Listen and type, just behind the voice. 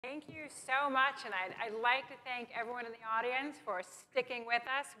Thank you so much, and I'd like to thank everyone in the audience for sticking with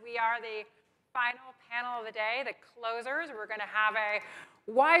us. We are the final panel of the day, the closers. We're going to have a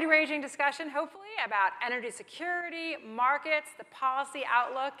wide-ranging discussion, hopefully, about energy security, markets, the policy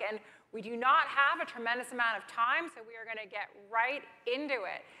outlook, and we do not have a tremendous amount of time, so we are going to get right into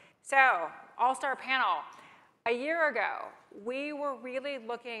it. So, all-star panel. A year ago, we were really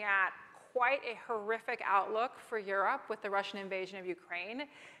looking at quite a horrific outlook for Europe with the Russian invasion of Ukraine.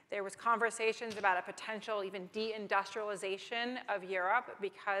 There was conversations about a potential even deindustrialization of Europe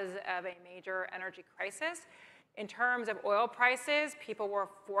because of a major energy crisis. In terms of oil prices, people were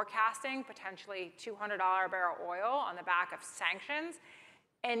forecasting potentially $200 a barrel oil on the back of sanctions.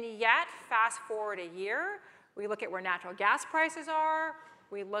 And yet, fast forward a year, we look at where natural gas prices are,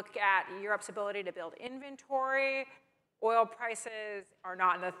 we look at Europe's ability to build inventory. Oil prices are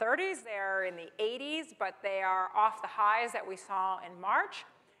not in the 30s, they're in the 80s, but they are off the highs that we saw in March.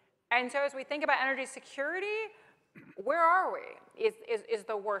 And so as we think about energy security, where are we? Is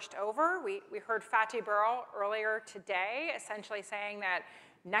the worst over? We heard Fatih Birol earlier today essentially saying that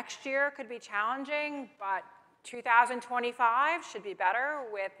next year could be challenging, but 2025 should be better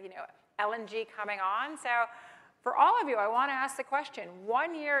with LNG coming on. So for all of you, I want to ask the question,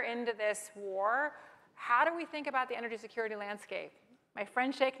 1 year into this war, how do we think about the energy security landscape? My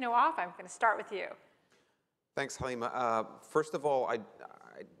friend Sheikh Nawaf, I'm going to start with you. Thanks, Halima. First of all, I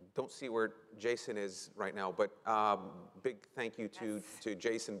don't see where Jason is right now, but big thank you to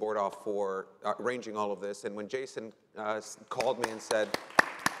Jason Bordoff for arranging all of this. And when Jason called me and said,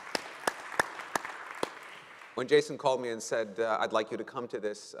 I'd like you to come to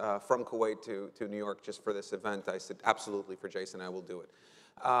this from Kuwait to New York just for this event, I said, absolutely, for Jason, I will do it.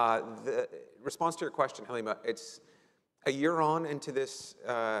 The response to your question, Halima, it's a year on into this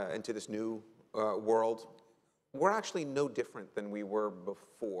new world. We're actually no different than we were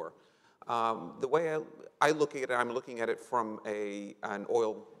before. The way I look at it, I'm looking at it from an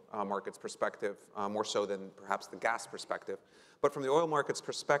oil markets perspective, more so than perhaps the gas perspective. But from the oil markets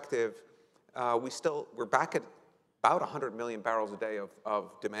perspective, we're back at about 100 million barrels a day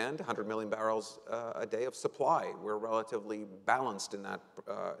of demand, 100 million barrels a day of supply. We're relatively balanced in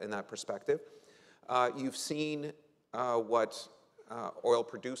that perspective. You've seen what oil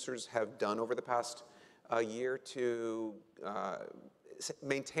producers have done over the past year to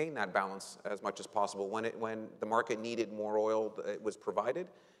maintain that balance as much as possible. When the market needed more oil, it was provided,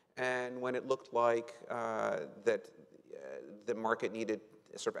 and when it looked like that the market needed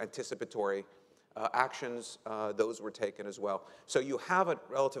sort of anticipatory actions, those were taken as well. So you have a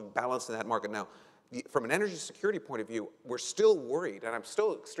relative balance in that market. Now, from an energy security point of view, we're still worried, and I'm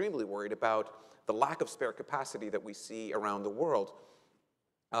still extremely worried about the lack of spare capacity that we see around the world.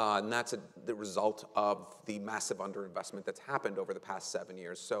 And that's the result of the massive underinvestment that's happened over the past 7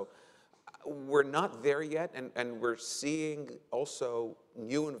 years. So we're not there yet, and we're seeing also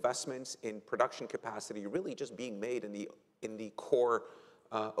new investments in production capacity really just being made in the core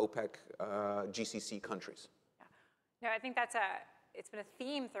OPEC GCC countries. Yeah. No, I think it's been a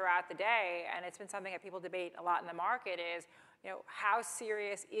theme throughout the day, and it's been something that people debate a lot in the market is, how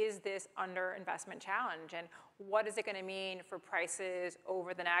serious is this underinvestment challenge, and what is it going to mean for prices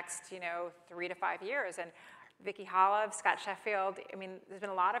over the next, 3 to 5 years? And Vicki Hollov, Scott Sheffield, there's been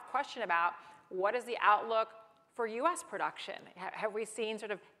a lot of question about what is the outlook for U.S. production? Have we seen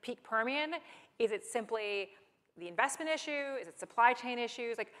sort of peak Permian? Is it simply the investment issue? Is it supply chain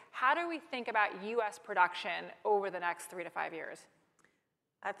issues? Like, how do we think about U.S. production over the next 3 to 5 years?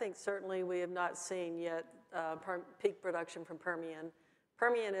 I think certainly we have not seen yet peak production from Permian.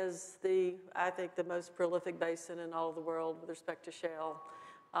 Permian is I think the most prolific basin in all of the world with respect to shale.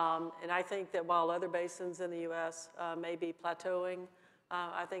 And I think that while other basins in the U.S. May be plateauing,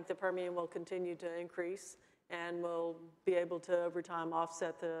 I think the Permian will continue to increase and will be able to, over time,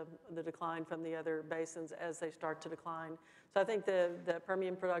 offset the decline from the other basins as they start to decline. So I think the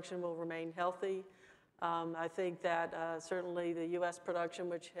Permian production will remain healthy. I think that certainly the U.S. production,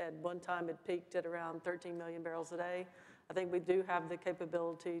 which one time had peaked at around 13 million barrels a day, I think we do have the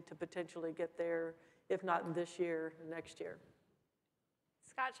capability to potentially get there, if not this year, next year.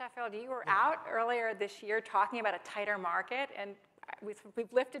 Scott Sheffield, you were out earlier this year talking about a tighter market, and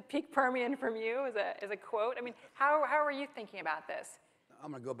we've lifted peak Permian from you as a quote. How are you thinking about this?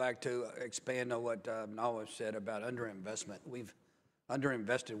 I'm going to go back to expand on what Nawaf said about underinvestment. We've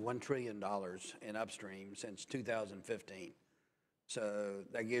underinvested $1 trillion in upstream since 2015. So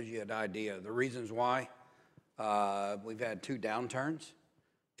that gives you an idea of the reasons why. We've had 2 downturns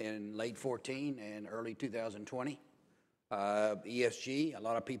in late 14 and early 2020. ESG, a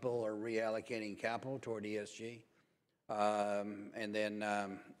lot of people are reallocating capital toward ESG. and then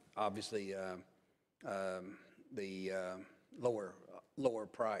obviously the lower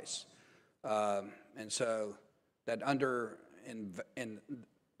price. And so that and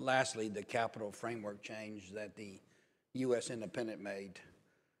lastly, the capital framework change that the U.S. Independent made.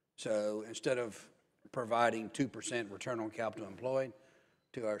 So instead of providing 2% return on capital employed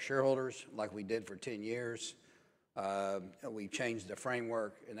to our shareholders like we did for 10 years, we changed the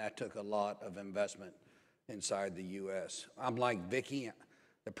framework, and that took a lot of investment inside the U.S. I'm like Vicki.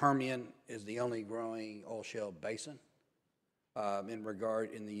 The Permian is the only growing oil shale basin in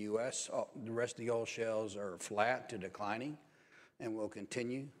the U.S. The rest of the oil shales are flat to declining and will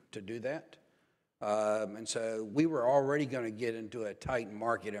continue to do that. And so we were already going to get into a tight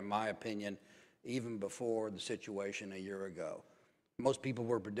market, in my opinion, even before the situation a year ago. Most people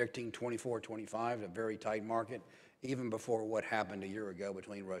were predicting 24, 25, a very tight market, even before what happened a year ago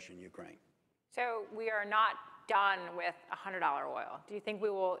between Russia and Ukraine. So we are not done with $100 oil. Do you think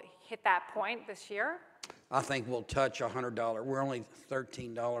we will hit that point this year? I think we'll touch $100. We're only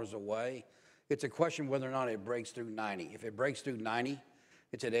 $13 away. It's a question whether or not it breaks through 90. If it breaks through 90,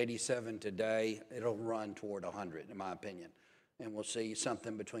 it's at 87 today. It'll run toward 100, in my opinion. And we'll see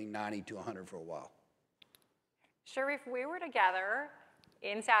something between 90 to 100 for a while. Sharif, we were together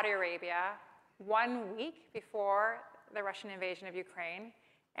in Saudi Arabia 1 week before the Russian invasion of Ukraine,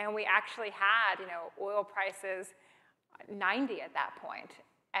 and we actually had, oil prices 90 at that point.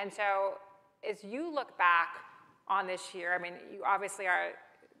 And so as you look back on this year, I mean, you obviously are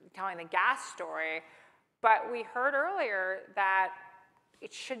telling the gas story, but we heard earlier that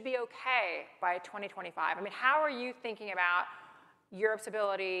it should be okay by 2025. I mean, how are you thinking about Europe's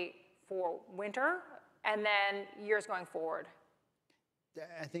ability for winter and then years going forward?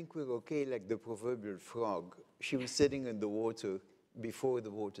 I think we're okay like the proverbial frog. She was sitting in the water before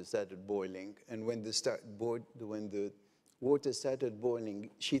the water started boiling, and when the water started boiling,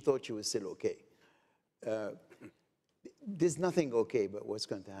 she thought she was still okay. There's nothing okay about what's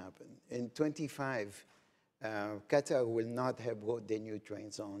going to happen. In 25, Qatar will not have brought their new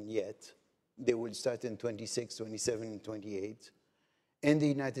trains on yet. They will start in 26, 27, and 28. In the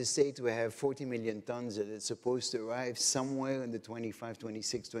United States, we have 40 million tons that is supposed to arrive somewhere in the 25,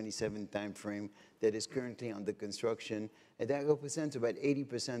 26, 27 time frame that is currently under construction, and that represents about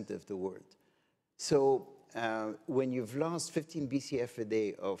 80% of the world. So when you've lost 15 BCF a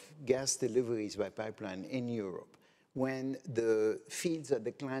day of gas deliveries by pipeline in Europe, when the fields are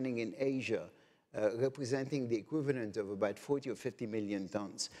declining in Asia, representing the equivalent of about 40 or 50 million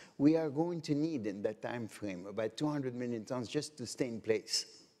tons. We are going to need in that time frame about 200 million tons just to stay in place.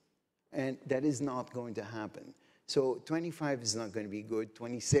 And that is not going to happen. So 25 is not going to be good,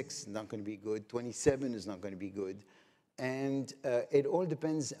 26 is not going to be good, 27 is not going to be good. And it all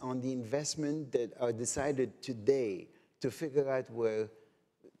depends on the investment that are decided today to figure out where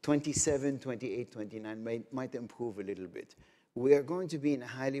 27, 28, 29 might improve a little bit. We are going to be in a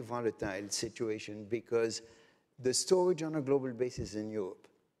highly volatile situation because the storage on a global basis in Europe.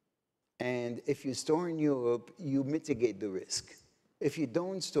 And if you store in Europe, you mitigate the risk. If you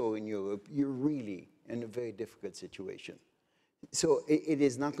don't store in Europe, you're really in a very difficult situation. So it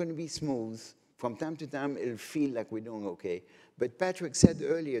is not going to be smooth. From time to time, it'll feel like we're doing okay. But Patrick said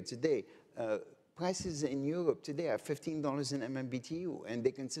earlier today, prices in Europe today are $15 in MMBTU, and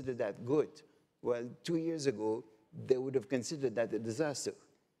they consider that good. Well, 2 years ago, they would have considered that a disaster.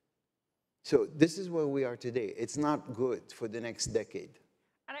 So this is where we are today. It's not good for the next decade.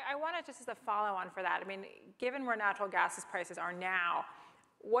 And I want to, just as a follow-on for that, I mean, given where natural gas prices are now,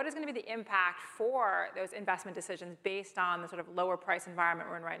 what is going to be the impact for those investment decisions based on the sort of lower price environment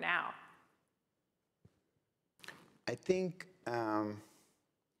we're in right now? I think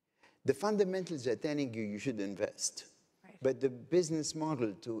the fundamentals are telling you should invest. But the business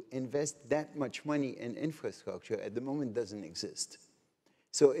model to invest that much money in infrastructure at the moment doesn't exist.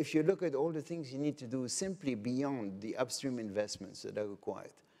 So if you look at all the things you need to do simply beyond the upstream investments that are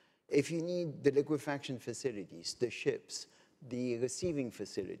required, if you need the liquefaction facilities, the ships, the receiving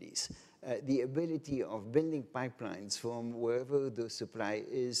facilities, the ability of building pipelines from wherever the supply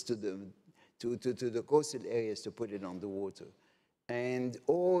is to the coastal areas to put it on the water,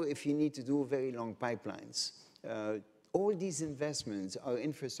 or if you need to do very long pipelines, all these investments are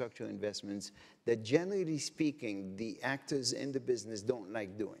infrastructure investments that, generally speaking, the actors in the business don't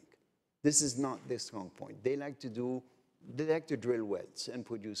like doing. This is not their strong point. They like to drill wells and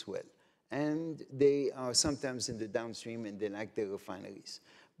produce well. And they are sometimes in the downstream and they like their refineries.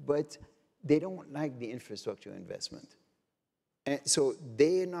 But they don't like the infrastructure investment. And so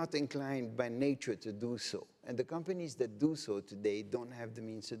they're not inclined by nature to do so. And the companies that do so today don't have the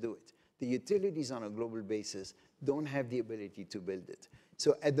means to do it. The utilities on a global basis don't have the ability to build it.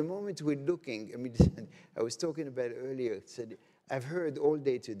 So at the moment we're looking, I mean, I was talking about it earlier, said, I've heard all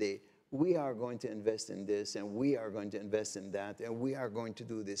day today, we are going to invest in this, and we are going to invest in that, and we are going to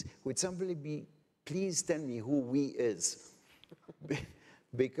do this. Would somebody please tell me who we is?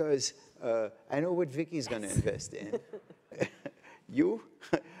 Because I know what Vicky's going to invest in. You?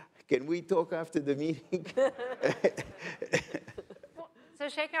 Can we talk after the meeting? So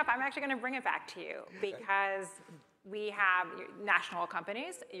shaking up, I'm actually going to bring it back to you because we have national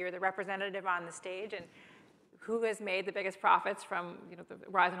companies. You're the representative on the stage, and who has made the biggest profits from the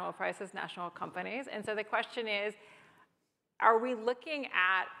rise in oil prices? National companies. And so the question is, are we looking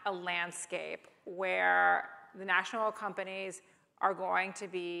at a landscape where the national companies are going to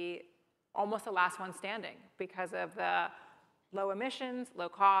be almost the last one standing because of the low emissions, low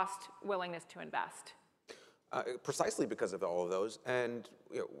cost, willingness to invest? Precisely because of all of those. And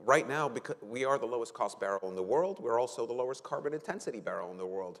right now, because we are the lowest cost barrel in the world, we're also the lowest carbon intensity barrel in the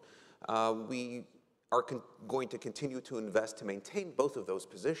world. We are going to continue to invest to maintain both of those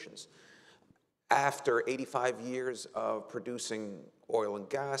positions. After 85 years of producing oil and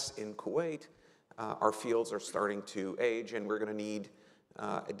gas in Kuwait, our fields are starting to age, and we're going to need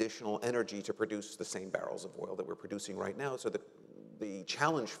additional energy to produce the same barrels of oil that we're producing right now. So the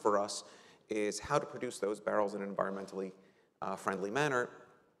challenge for us is how to produce those barrels in an environmentally friendly manner.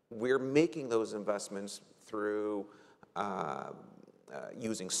 We're making those investments through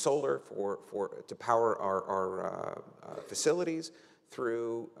using solar to power our facilities,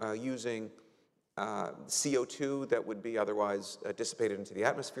 through using CO2 that would be otherwise dissipated into the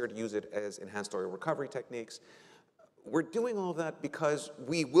atmosphere to use it as enhanced oil recovery techniques. We're doing all of that because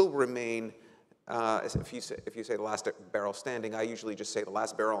we will remain, if you say the last barrel standing, I usually just say the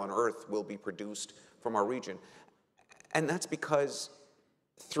last barrel on Earth will be produced from our region. And that's because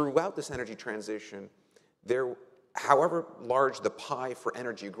throughout this energy transition, however large the pie for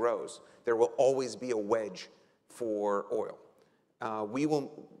energy grows, there will always be a wedge for oil. We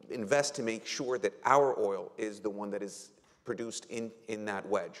will invest to make sure that our oil is the one that is produced in that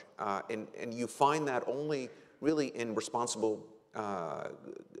wedge. And you find that only really in responsible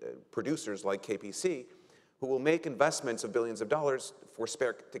producers like KPC, who will make investments of billions of dollars for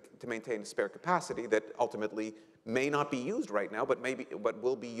to maintain spare capacity that ultimately may not be used right now, but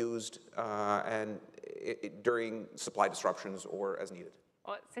will be used during supply disruptions or as needed.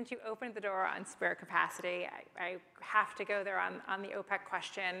 Well, since you opened the door on spare capacity, I have to go there on the OPEC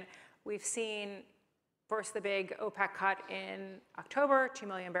question. We've seen first the big OPEC cut in October, 2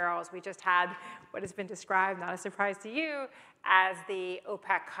 million barrels. We just had what has been described, not a surprise to you, as the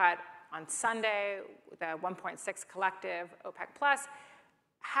OPEC cut on Sunday, the 1.6 collective OPEC plus.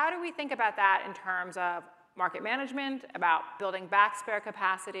 How do we think about that in terms of market management, about building back spare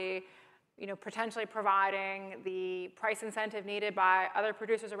capacity, potentially providing the price incentive needed by other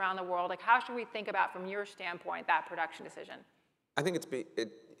producers around the world? Like, how should we think about, from your standpoint, that production decision? I think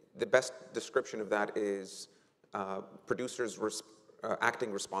the best description of that is producers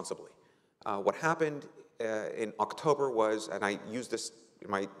acting responsibly. What happened in October was, and I used this in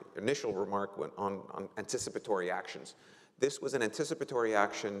my initial remark on anticipatory actions. This was an anticipatory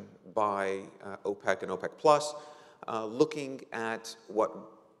action by OPEC and OPEC Plus, looking at what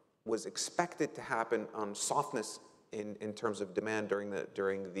was expected to happen on softness in terms of demand during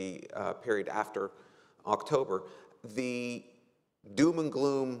the period after October. The doom and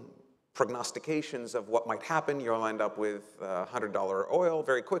gloom prognostications of what might happen, you'll end up with $100 oil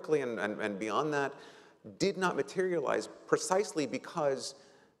very quickly and beyond that, did not materialize precisely because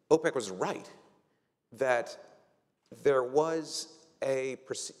OPEC was right that there was a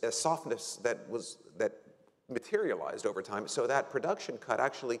softness that materialized over time, so that production cut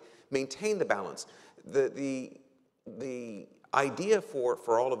actually maintained the balance. The idea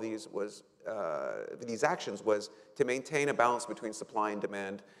for all of these actions was to maintain a balance between supply and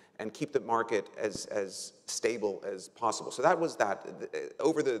demand and keep the market as stable as possible. So that was that.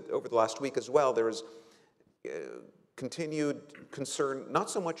 Over the last week as well, there was continued concern, not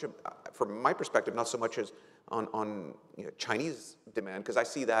so much from my perspective, not so much as on Chinese demand, because I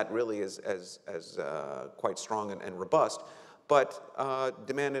see that really as quite strong and robust, but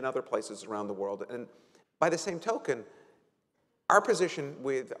demand in other places around the world. And by the same token, our position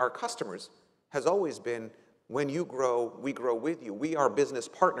with our customers has always been, when you grow, we grow with you. We are business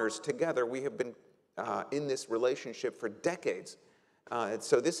partners together. We have been in this relationship for decades.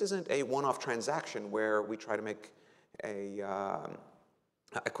 So this isn't a one-off transaction where we try to make a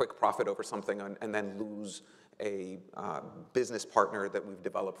quick profit over something and then lose a business partner that we've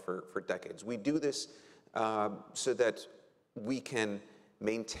developed for decades. We do this so that we can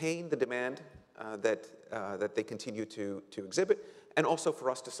maintain the demand that they continue to exhibit, and also for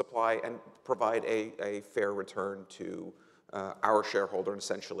us to supply and provide a fair return to our shareholder, and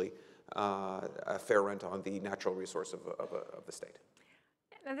essentially a fair rent on the natural resource of the state.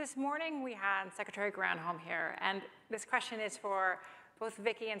 Now, this morning we had Secretary Granholm here, and this question is for both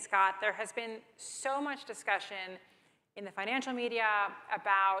Vicki and Scott. There has been so much discussion in the financial media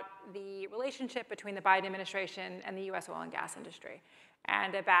about the relationship between the Biden administration and the U.S. oil and gas industry,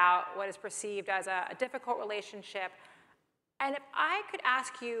 and about what is perceived as a difficult relationship. And if I could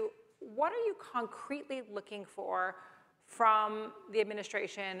ask you, what are you concretely looking for from the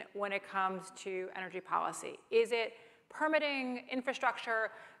administration when it comes to energy policy? Is it permitting,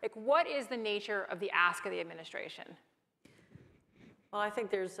 infrastructure? Like, what is the nature of the ask of the administration? Well, I think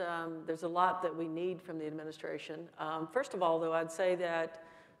there's a lot that we need from the administration. First of all, though, I'd say that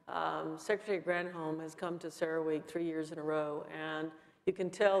Secretary Granholm has come to CERAWeek 3 years in a row, and you can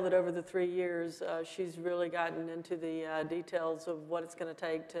tell that over the 3 years, she's really gotten into the details of what it's going to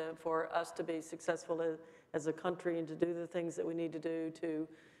take for us to be successful as a country and to do the things that we need to do to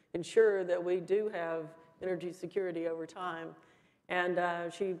ensure that we do have energy security over time.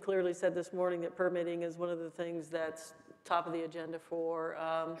 And she clearly said this morning that permitting is one of the things that's top of the agenda for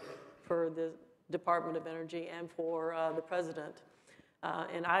the Department of Energy and for the president.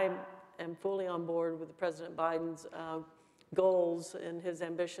 And I am fully on board with President Biden's goals and his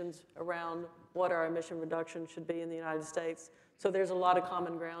ambitions around what our emission reduction should be in the United States. So there's a lot of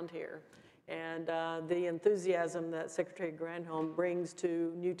common ground here. And the enthusiasm that Secretary Granholm brings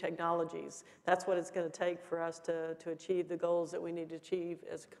to new technologies, that's what it's going to take for us to achieve the goals that we need to achieve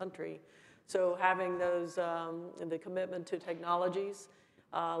as a country. So having those, the commitment to technologies,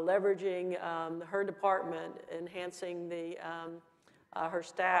 leveraging her department, enhancing her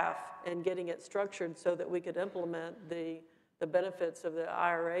staff, and getting it structured so that we could implement the benefits of the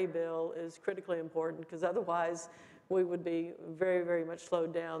IRA bill is critically important, because otherwise we would be very, very much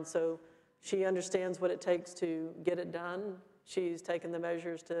slowed down. So she understands what it takes to get it done. She's taken the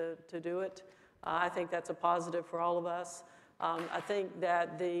measures to do it. I think that's a positive for all of us. I think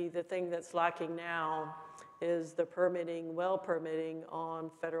that the thing that's lacking now is the permitting, well permitting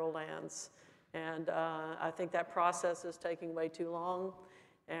on federal lands. And I think that process is taking way too long.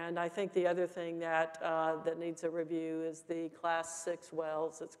 And I think the other thing that needs a review is the Class 6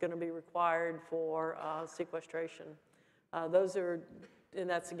 wells that's going to be required for sequestration. And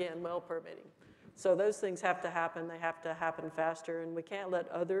that's, again, well permitting. So those things have to happen. They have to happen faster. And we can't let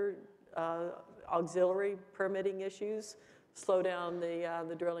other auxiliary permitting issues slow down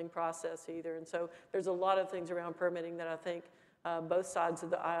the drilling process either. And so there's a lot of things around permitting that I think both sides of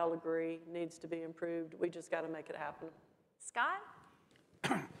the aisle agree needs to be improved. We just got to make it happen. Scott?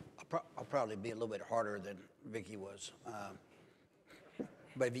 I'll probably be a little bit harder than Vicki was.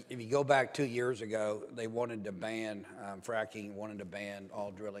 But if you go back 2 years ago, they wanted to ban fracking, wanted to ban all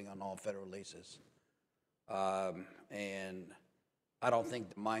drilling on all federal leases. And I don't think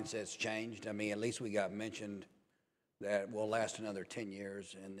the mindset's changed. I mean, at least we got mentioned that will last another 10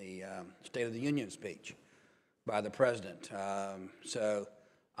 years in the State of the Union speech by the president. So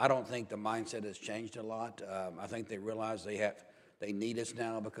I don't think the mindset has changed a lot. I think they realize they need us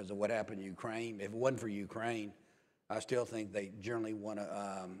now because of what happened in Ukraine. If it wasn't for Ukraine, I still think they generally want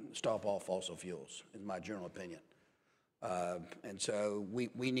to stop all fossil fuels, in my general opinion. And so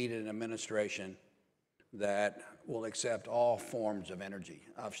we need an administration that will accept all forms of energy.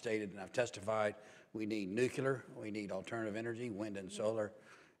 I've stated and I've testified we need nuclear, we need alternative energy, wind and solar,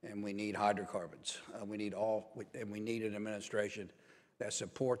 and we need hydrocarbons. We need an administration that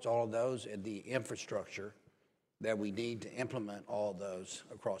supports all of those and the infrastructure that we need to implement all of those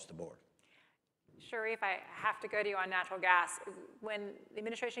across the board. Sharif, I have to go to you on natural gas. When the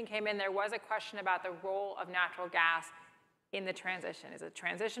administration came in, there was a question about the role of natural gas in the transition. Is it a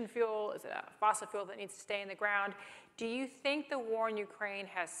transition fuel? Is it a fossil fuel that needs to stay in the ground? Do you think the war in Ukraine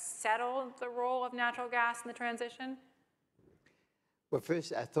has settled the role of natural gas in the transition? Well,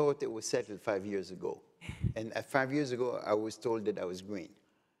 first, I thought it was settled 5 years ago. And 5 years ago, I was told that I was green.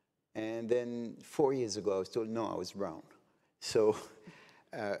 And then 4 years ago, I was told, no, I was brown. So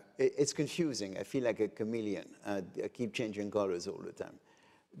it's confusing. I feel like a chameleon. I keep changing colors all the time.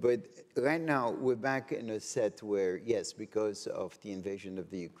 But right now, we're back in a set where, yes, because of the invasion of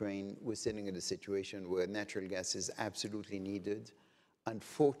the Ukraine, we're sitting in a situation where natural gas is absolutely needed.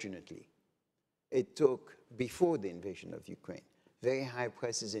 Unfortunately, it took, before the invasion of Ukraine, very high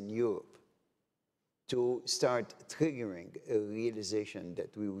prices in Europe to start triggering a realization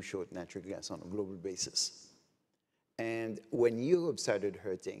that we were short natural gas on a global basis. And when Europe started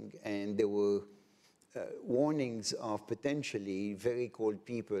hurting and there were warnings of potentially very cold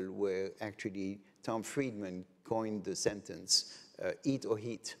people where actually Tom Friedman coined the sentence, eat or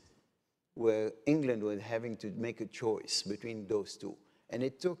heat, where England was having to make a choice between those two. And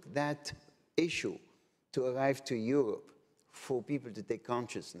it took that issue to arrive to Europe for people to take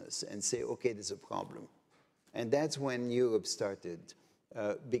consciousness and say, okay, there's a problem. And that's when Europe started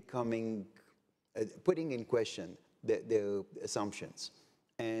putting in question their assumptions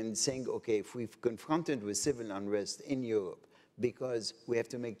and saying, okay, if we've confronted with civil unrest in Europe because we have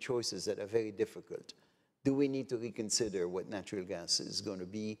to make choices that are very difficult, do we need to reconsider what natural gas is going to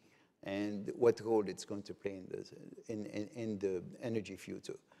be and what role it's going to play in the energy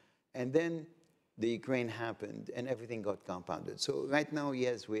future? And then the Ukraine happened and everything got compounded. So right now,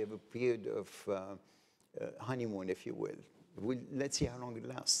 yes, we have a period of honeymoon, if you will. Let's see how long it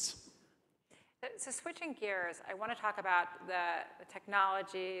lasts. So switching gears, I want to talk about the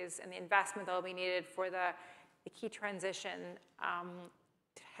technologies and the investment that will be needed for the key transition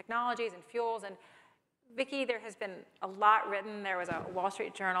technologies and fuels. And Vicki, there has been a lot written. There was a Wall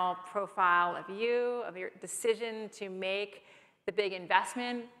Street Journal profile of you, of your decision to make the big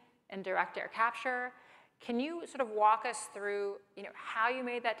investment in direct air capture. Can you sort of walk us through, how you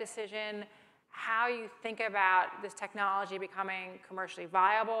made that decision, how you think about this technology becoming commercially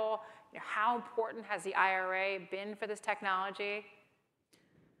viable? How important has the IRA been for this technology?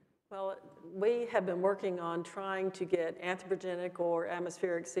 Well, we have been working on trying to get anthropogenic or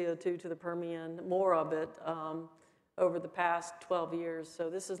atmospheric CO2 to the Permian, more of it, over the past 12 years. So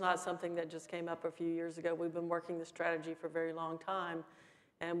this is not something that just came up a few years ago. We've been working this strategy for a very long time.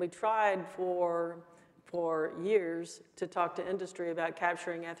 And we tried for years to talk to industry about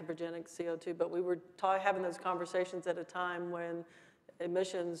capturing anthropogenic CO2, but we were having those conversations at a time when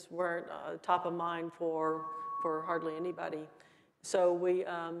emissions weren't top of mind for hardly anybody. So we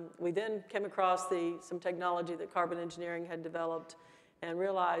then came across some technology that Carbon Engineering had developed and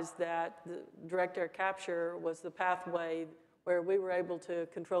realized that the direct air capture was the pathway where we were able to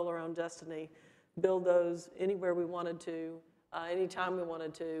control our own destiny, build those anywhere we wanted to, anytime we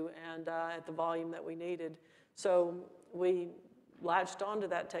wanted to, and at the volume that we needed. So we latched onto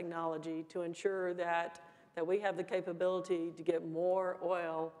that technology to ensure that we have the capability to get more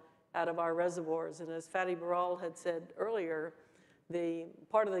oil out of our reservoirs. And as Fatih Birol had said earlier,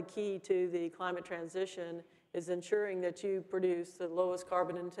 part of the key to the climate transition is ensuring that you produce the lowest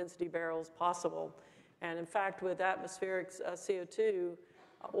carbon intensity barrels possible. And in fact, with atmospheric CO2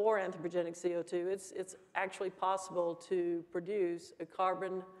 or anthropogenic CO2, it's actually possible to produce a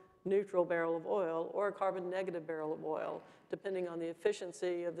carbon neutral barrel of oil or a carbon negative barrel of oil, depending on the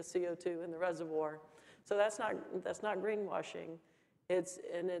efficiency of the CO2 in the reservoir. So that's not greenwashing.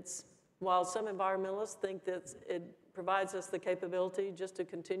 While some environmentalists think that it provides us the capability just to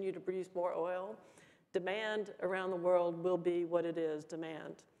continue to produce more oil, demand around the world will be what it is,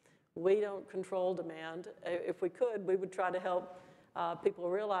 demand. We don't control demand. If we could, we would try to help people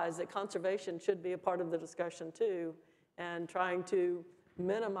realize that conservation should be a part of the discussion too, and trying to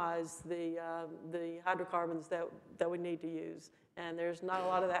minimize the hydrocarbons that we need to use. And there's not a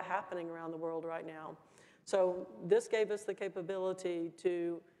lot of that happening around the world right now. So this gave us the capability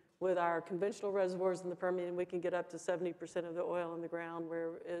to, with our conventional reservoirs in the Permian, we can get up to 70% of the oil in the ground,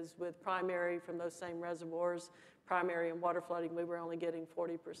 whereas with primary from those same reservoirs, primary and water flooding, we were only getting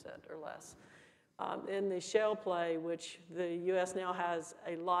 40% or less. In the shale play, which the U.S. now has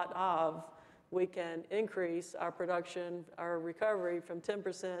a lot of, we can increase our production, our recovery from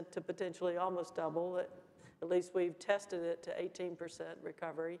 10% to potentially almost double. At least we've tested it to 18%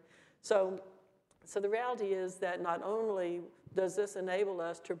 recovery. So the reality is that not only does this enable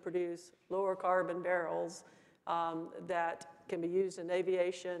us to produce lower carbon barrels that can be used in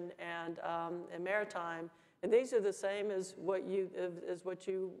aviation and maritime, and these are the same as what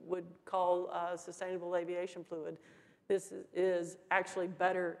you would call sustainable aviation fluid. This is actually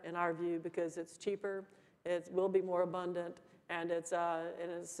better in our view because it's cheaper, it will be more abundant, and it's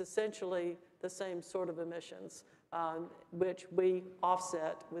essentially the same sort of emissions, which we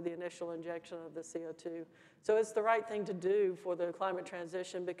offset with the initial injection of the CO2. So it's the right thing to do for the climate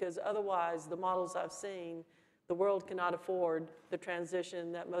transition because otherwise, the models I've seen, the world cannot afford the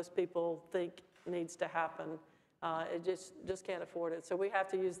transition that most people think needs to happen. It just can't afford it. So we have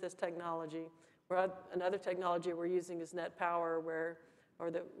to use this technology. Another technology we're using is net power,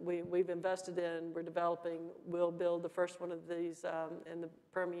 we've invested in, we're developing. We'll build the first one of these in the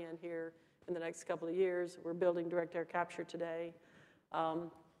Permian here in the next couple of years. We're building direct air capture today.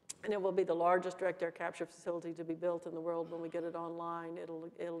 And it will be the largest direct air capture facility to be built in the world when we get it online.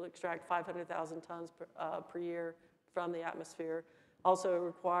 It'll extract 500,000 tons per year from the atmosphere. Also, it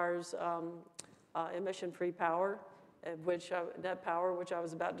requires emission-free power, net power, which I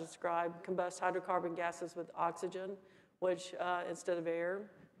was about to describe, combusts hydrocarbon gases with oxygen, which instead of air,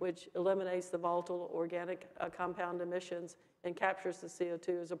 which eliminates the volatile organic compound emissions and captures the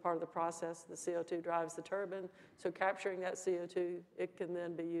CO2 as a part of the process. The CO2 drives the turbine, so capturing that CO2, it can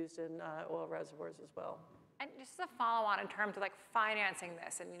then be used in oil reservoirs as well. And just as a follow-on in terms of like financing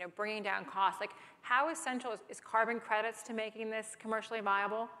this and bringing down costs, like how essential is carbon credits to making this commercially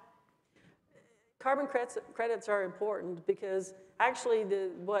viable? Carbon credits are important because actually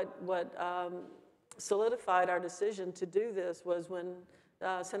what solidified our decision to do this was when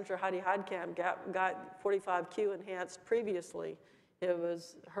Senator Heidi Heitkamp got 45Q enhanced previously. It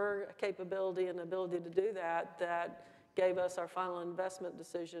was her capability and ability to do that gave us our final investment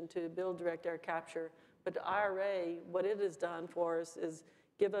decision to build direct air capture. But the IRA, what it has done for us is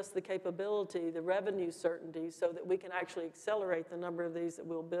give us the capability, the revenue certainty, so that we can actually accelerate the number of these that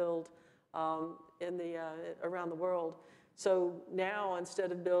we'll build around the world. So now,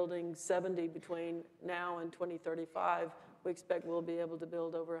 instead of building 70 between now and 2035, we expect we'll be able to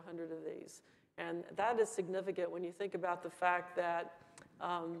build over 100 of these. And that is significant when you think about the fact that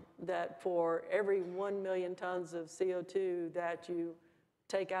for every 1 million tons of CO2 that you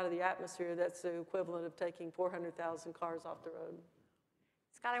take out of the atmosphere, that's the equivalent of taking 400,000 cars off the road.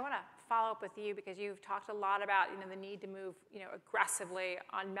 Scott, I want to follow up with you because you've talked a lot about the need to move aggressively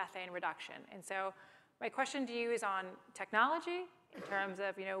on methane reduction. And so my question to you is on technology, in terms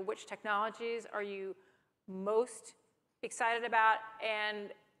of which technologies are you most excited about,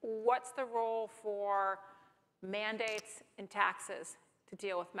 and what's the role for mandates and taxes to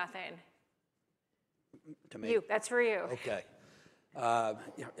deal with methane? To me? You, that's for you. Okay.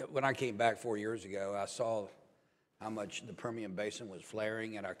 When I came back 4 years ago, I saw how much the Permian Basin was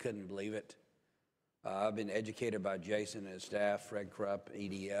flaring, and I couldn't believe it. I've been educated by Jason and his staff, Fred Krupp,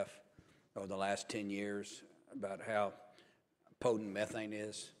 EDF, over the last 10 years about how potent methane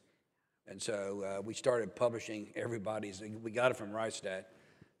is. And so we started publishing everybody's, we got it from Rystad,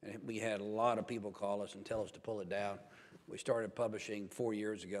 and we had a lot of people call us and tell us to pull it down. We started publishing 4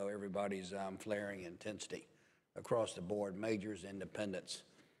 years ago everybody's flaring intensity across the board, majors, independents.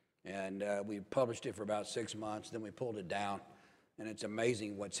 And we published it for about 6 months, then we pulled it down. And it's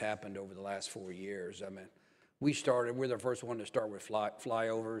amazing what's happened over the last 4 years. I mean, we're the first one to start with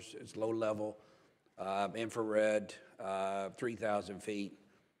flyovers. It's low level, infrared, 3,000 feet.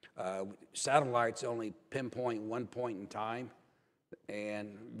 Satellites only pinpoint one point in time,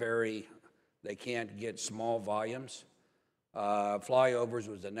 and they can't get small volumes. Flyovers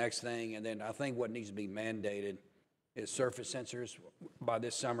was the next thing, and then I think what needs to be mandated is surface sensors. By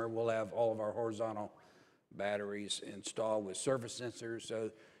this summer, we'll have all of our horizontal batteries installed with surface sensors.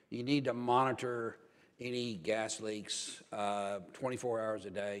 So you need to monitor any gas leaks 24 hours a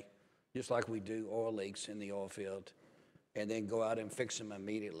day, just like we do oil leaks in the oil field, and then go out and fix them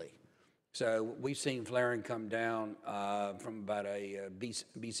immediately. So we've seen flaring come down from about a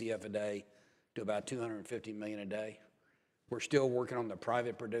BCF a day to about 250 million a day. We're still working on the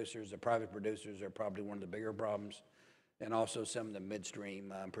private producers. The private producers are probably one of the bigger problems, and also some of the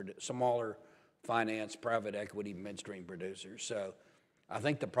midstream, smaller finance, private equity midstream producers. So I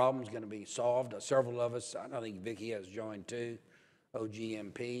think the problem's going to be solved. Several of us, I think Vicki has joined too,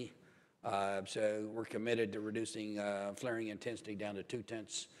 OGMP. So we're committed to reducing flaring intensity down to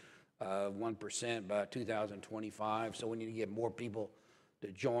 0.2% by 2025. So we need to get more people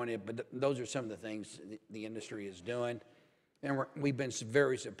to join it. But those are some of the things the industry is doing. And we've been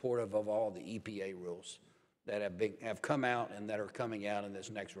very supportive of all the EPA rules that have come out and that are coming out in this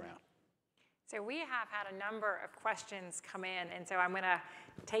next round. So we have had a number of questions come in, and so I'm going to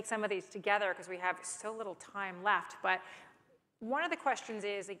take some of these together because we have so little time left. But one of the questions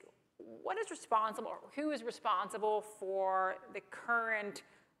is, like, what is responsible, who is responsible for the current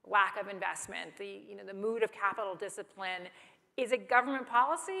lack of investment, the mood of capital discipline? Is it government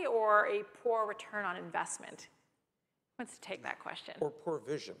policy or a poor return on investment? Let's take that question. Or poor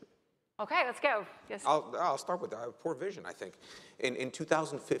vision. Okay, let's go. Yes. I'll start with that. Poor vision, I think. In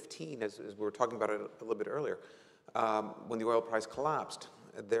 2015, as we were talking about it a little bit earlier, when the oil price collapsed,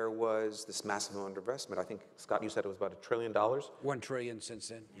 there was this massive underinvestment. I think, Scott, you said it was about $1 trillion? $1 trillion since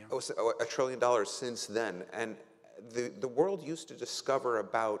then, yeah. Oh, so $1 trillion since then. And the world used to discover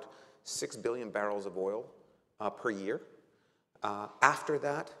about 6 billion barrels of oil per year. After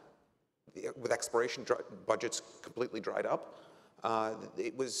that, with exploration budgets completely dried up,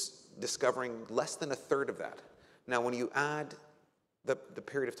 it was discovering less than a third of that. Now, when you add the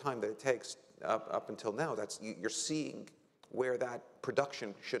period of time that it takes up until now, you're seeing where that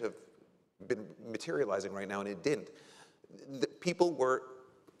production should have been materializing right now, and it didn't. The people were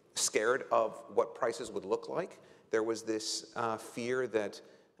scared of what prices would look like. There was this fear that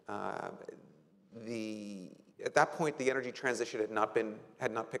at that point, the energy transition had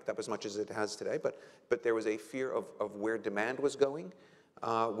not picked up as much as it has today, but there was a fear of where demand was going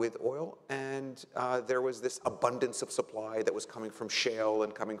with oil, and there was this abundance of supply that was coming from shale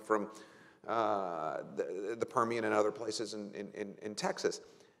and coming from the Permian and other places in Texas.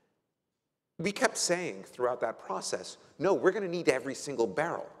 We kept saying throughout that process, no, we're going to need every single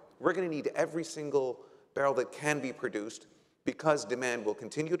barrel. We're going to need every single barrel that can be produced, because demand will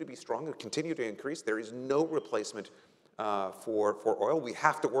continue to be strong, it'll continue to increase. There is no replacement for oil. We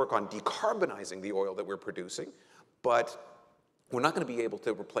have to work on decarbonizing the oil that we're producing, but we're not going to be able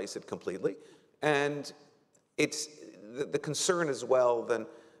to replace it completely. And it's the concern as well then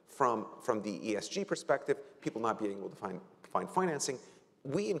from the ESG perspective, people not being able to find financing.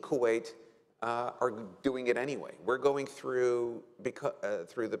 We in Kuwait are doing it anyway. We're going through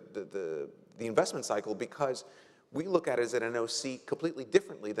the investment cycle because we look at it as an NOC completely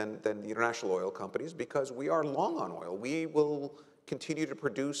differently than the international oil companies, because we are long on oil. We will continue to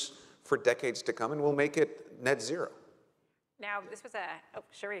produce for decades to come, and we'll make it net zero. Now, this was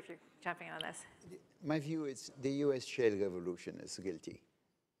Sharif, you're jumping on this. My view is the US shale revolution is guilty,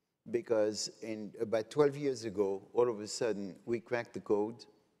 because about 12 years ago, all of a sudden, we cracked the code,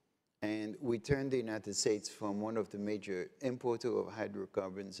 and we turned the United States from one of the major importers of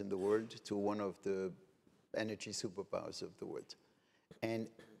hydrocarbons in the world to one of the energy superpowers of the world. And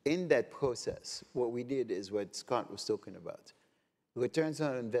in that process, what we did is what Scott was talking about. Returns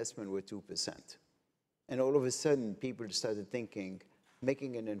on investment were 2%. And all of a sudden, people started thinking,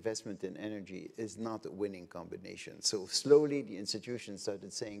 making an investment in energy is not a winning combination. So slowly, the institutions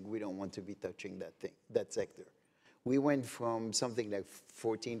started saying, we don't want to be touching that sector. We went from something like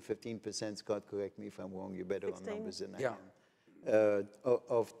 14, 15%, Scott, correct me if I'm wrong, you're better 16. on numbers than I Yeah. am.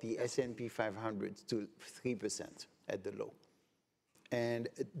 Of the S&P 500 to 3% at the low. And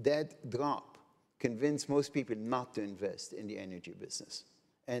that drop convinced most people not to invest in the energy business.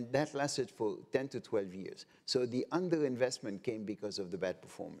 And that lasted for 10 to 12 years. So the underinvestment came because of the bad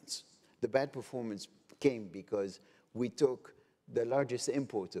performance. The bad performance came because we took the largest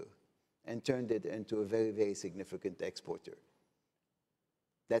importer and turned it into a very, very significant exporter.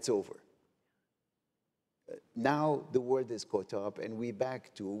 That's over. Now the world is caught up, and we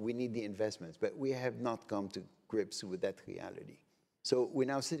need the investments, but we have not come to grips with that reality. So we're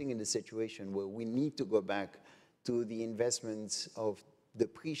now sitting in a situation where we need to go back to the investments of the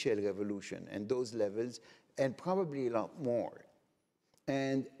pre-shale revolution and those levels, and probably a lot more.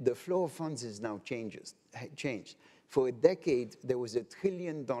 And the flow of funds is now changed. For a decade, there was $1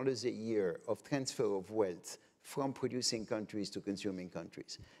 trillion a year of transfer of wealth from producing countries to consuming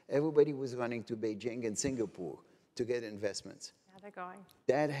countries. Everybody was running to Beijing and Singapore to get investments. Now they're going.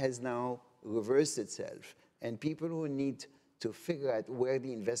 That has now reversed itself. And people who need to figure out where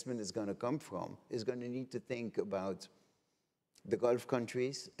the investment is going to come from is going to need to think about the Gulf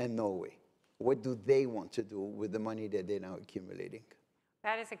countries and Norway. What do they want to do with the money that they're now accumulating?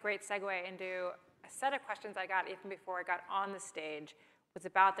 That is a great segue into a set of questions I got even before I got on the stage, was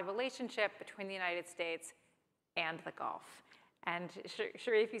about the relationship between the United States and the Gulf. And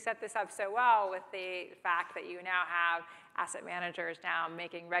Sharif, you set this up so well with the fact that you now have asset managers now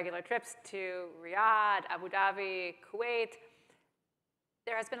making regular trips to Riyadh, Abu Dhabi, Kuwait.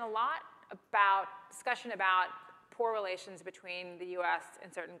 There has been a lot about discussion about poor relations between the US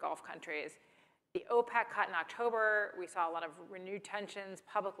and certain Gulf countries. The OPEC cut in October, we saw a lot of renewed tensions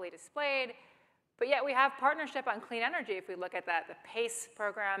publicly displayed, but yet we have partnership on clean energy. If we look at that, the PACE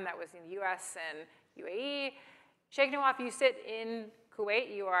program that was in the US and UAE. Sheikh Nawaf, you sit in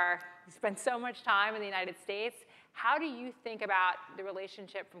Kuwait, you spend so much time in the United States. How do you think about the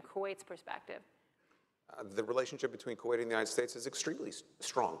relationship from Kuwait's perspective? The relationship between Kuwait and the United States is extremely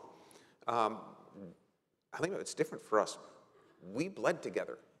strong. I think it's different for us. We bled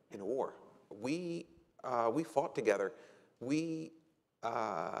together in a war. We fought together.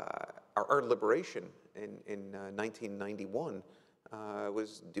 Our liberation in 1991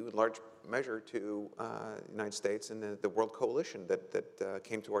 was due in large measure to the United States and the world coalition that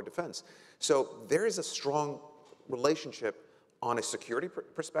came to our defense. So there is a strong relationship on a security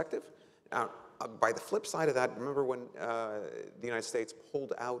perspective. By the flip side of that, remember when the United States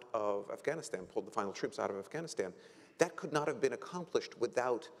pulled out of Afghanistan, pulled the final troops out of Afghanistan, that could not have been accomplished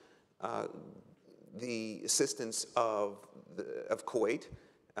without the assistance of Kuwait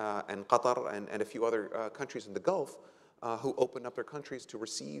and Qatar and a few other countries in the Gulf who opened up their countries to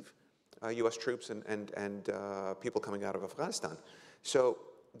receive US troops and people coming out of Afghanistan. So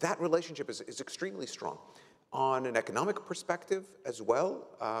that relationship is extremely strong. On an economic perspective as well,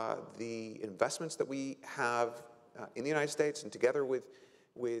 the investments that we have in the United States and together with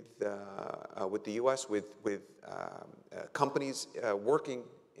the U.S., with companies working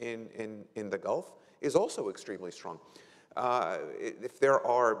in the Gulf is also extremely strong. If there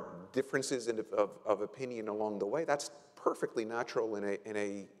are differences of opinion along the way, that's perfectly natural in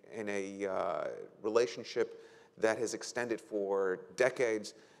a relationship that has extended for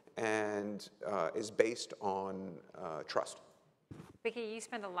decades and is based on trust. Vicki, you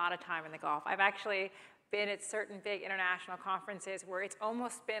spend a lot of time in the Gulf. I've actually been at certain big international conferences where it's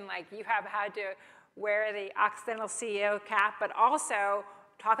almost been like you have had to wear the Occidental CEO cap, but also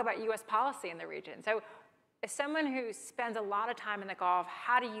talk about U.S. policy in the region. So as someone who spends a lot of time in the Gulf,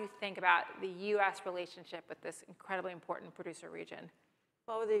 how do you think about the U.S. relationship with this incredibly important producer region?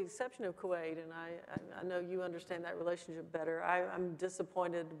 Well, with the exception of Kuwait, and I know you understand that relationship better, I'm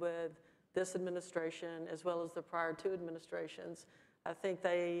disappointed with this administration as well as the prior two administrations. I think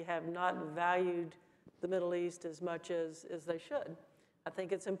they have not valued the Middle East as much as they should. I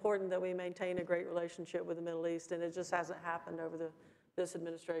think it's important that we maintain a great relationship with the Middle East, and it just hasn't happened over this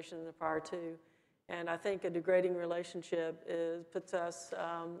administration and the prior two. And I think a degrading relationship puts us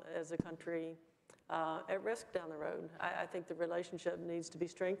as a country at risk down the road. I think the relationship needs to be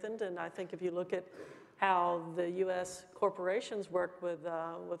strengthened, and I think if you look at how the U.S. corporations work with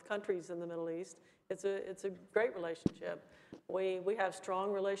countries in the Middle East, it's a great relationship. We have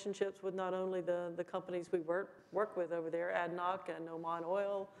strong relationships with not only the companies we work with over there, ADNOC and Oman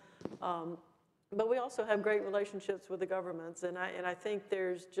Oil, but we also have great relationships with the governments, and I think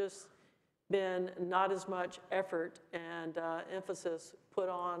there's just been not as much effort and emphasis put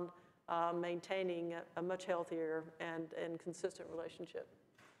on maintaining a much healthier and consistent relationship.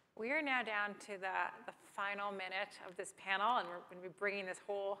 We are now down to the final minute of this panel, and we're going to be bringing this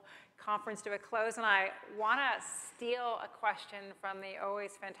whole conference to a close. And I want to steal a question from the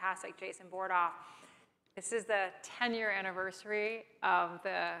always fantastic Jason Bordoff. This is the 10-year anniversary of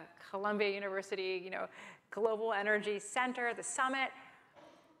the Columbia University, Global Energy Center, the summit.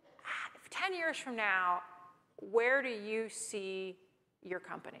 10 years from now, where do you see your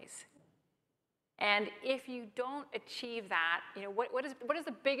companies? And if you don't achieve that, what is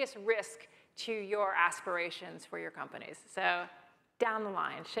the biggest risk to your aspirations for your companies? So down the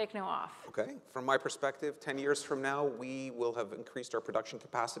line, shake no off. Okay, from my perspective, 10 years from now, we will have increased our production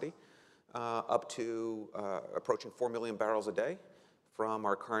capacity up to approaching 4 million barrels a day from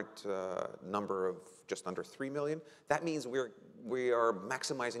our current number of just under 3 million. That means we are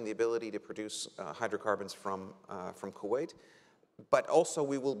maximizing the ability to produce hydrocarbons from Kuwait, but also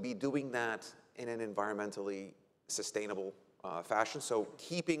we will be doing that in an environmentally sustainable fashion. So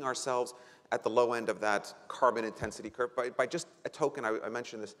keeping ourselves at the low end of that carbon intensity curve. By just a token, I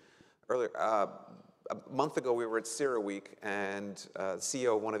mentioned this earlier. A month ago, we were at CERAWeek, and the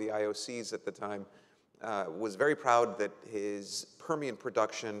CEO of one of the IOCs at the time was very proud that his Permian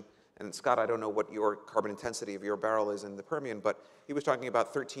production, and Scott, I don't know what your carbon intensity of your barrel is in the Permian, but he was talking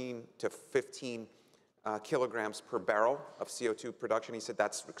about 13 to 15 kilograms per barrel of CO2 production. He said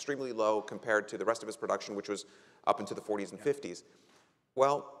that's extremely low compared to the rest of his production, which was up into the 40s and 50s.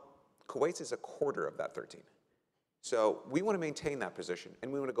 Well, Kuwait's is a quarter of that 13. So we want to maintain that position,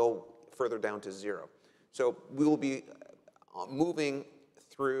 and we want to go further down to zero. So we will be moving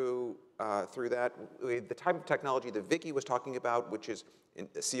through that with the type of technology that Vicki was talking about, which is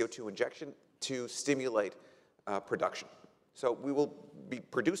CO2 injection to stimulate production. So we will be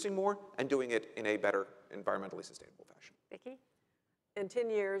producing more and doing it in a better environmentally sustainable fashion. Vicki? In 10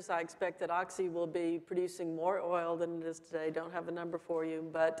 years, I expect that Oxy will be producing more oil than it is today. Don't have a number for you,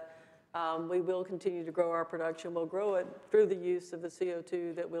 but we will continue to grow our production. We'll grow it through the use of the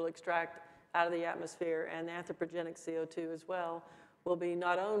CO2 that we'll extract out of the atmosphere and anthropogenic CO2 as well. We'll be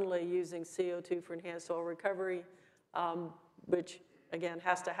not only using CO2 for enhanced oil recovery, which again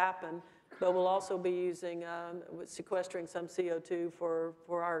has to happen, but we'll also be using, sequestering some CO2 for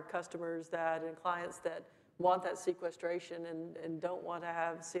our customers and clients that want that sequestration and don't want to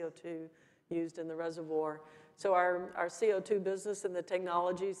have CO2 used in the reservoir. So our CO2 business and the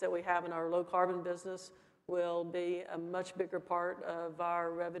technologies that we have in our low carbon business will be a much bigger part of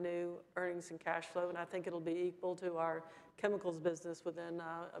our revenue, earnings, and cash flow, and I think it'll be equal to our chemicals business within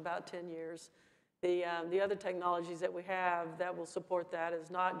about 10 years. The other technologies that we have that will support that is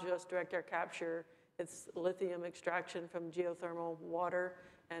not just direct air capture, it's lithium extraction from geothermal water,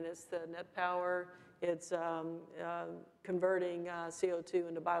 and it's the net power, it's converting CO2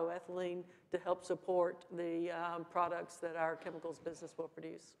 into bioethylene to help support the products that our chemicals business will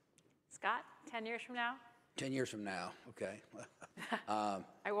produce. Scott, 10 years from now? 10 years from now, okay.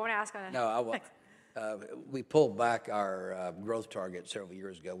 I won't ask on it. No, I won't. We pulled back our growth target several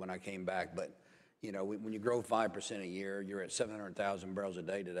years ago when I came back, but you know, when you grow 5% a year, you're at 700,000 barrels a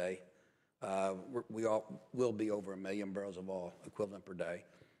day today. We all will be over 1 million barrels of oil equivalent per day.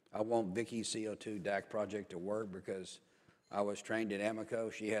 I want Vicky's CO2 DAC project to work because I was trained at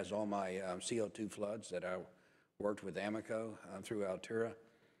Amoco. She has all my CO2 floods that I worked with Amoco through Altura.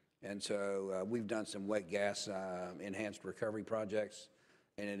 And so we've done some wet gas enhanced recovery projects,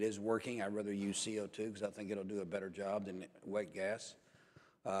 and it is working. I'd rather use CO2 because I think it'll do a better job than wet gas.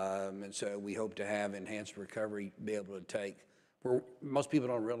 And so we hope to have enhanced recovery be able to take, most people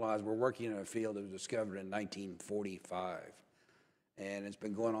don't realize we're working in a field that was discovered in 1945. And it's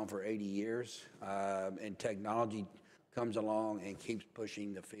been going on for 80 years. And technology comes along and keeps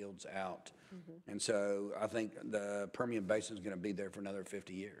pushing the fields out. Mm-hmm. And so I think the Permian Basin is going to be there for another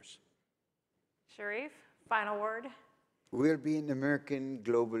 50 years. Sharif, final word. We'll be an American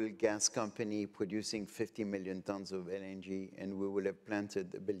global gas company producing 50 million tons of LNG, and we will have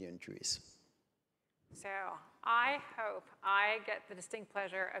planted 1 billion trees. So I hope I get the distinct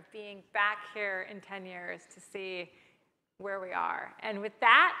pleasure of being back here in 10 years to see where we are. And with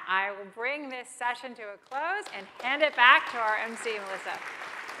that, I will bring this session to a close and hand it back to our MC, Melissa.